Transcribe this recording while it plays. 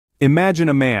Imagine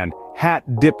a man,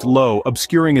 hat dipped low,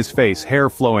 obscuring his face,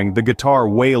 hair flowing, the guitar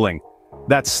wailing.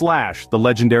 That's Slash, the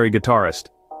legendary guitarist.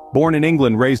 Born in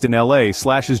England, raised in LA,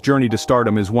 Slash's journey to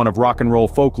stardom is one of rock and roll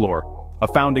folklore. A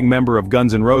founding member of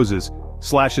Guns N' Roses,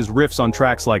 Slash's riffs on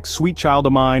tracks like Sweet Child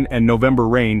of Mine and November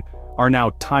Rain are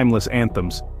now timeless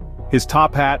anthems. His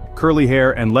top hat, curly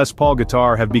hair, and Les Paul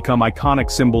guitar have become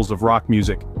iconic symbols of rock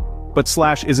music. But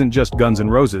Slash isn't just Guns N'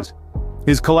 Roses.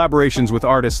 His collaborations with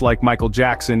artists like Michael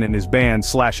Jackson and his band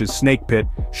Slash's Snake Pit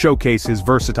showcase his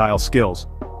versatile skills.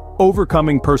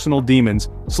 Overcoming personal demons,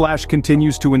 Slash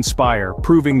continues to inspire,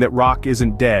 proving that rock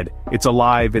isn't dead. It's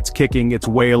alive, it's kicking, it's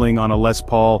wailing on a Les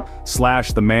Paul.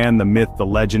 Slash, the man, the myth, the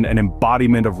legend, an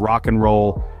embodiment of rock and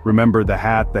roll. Remember the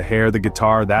hat, the hair, the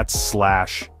guitar, that's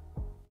Slash.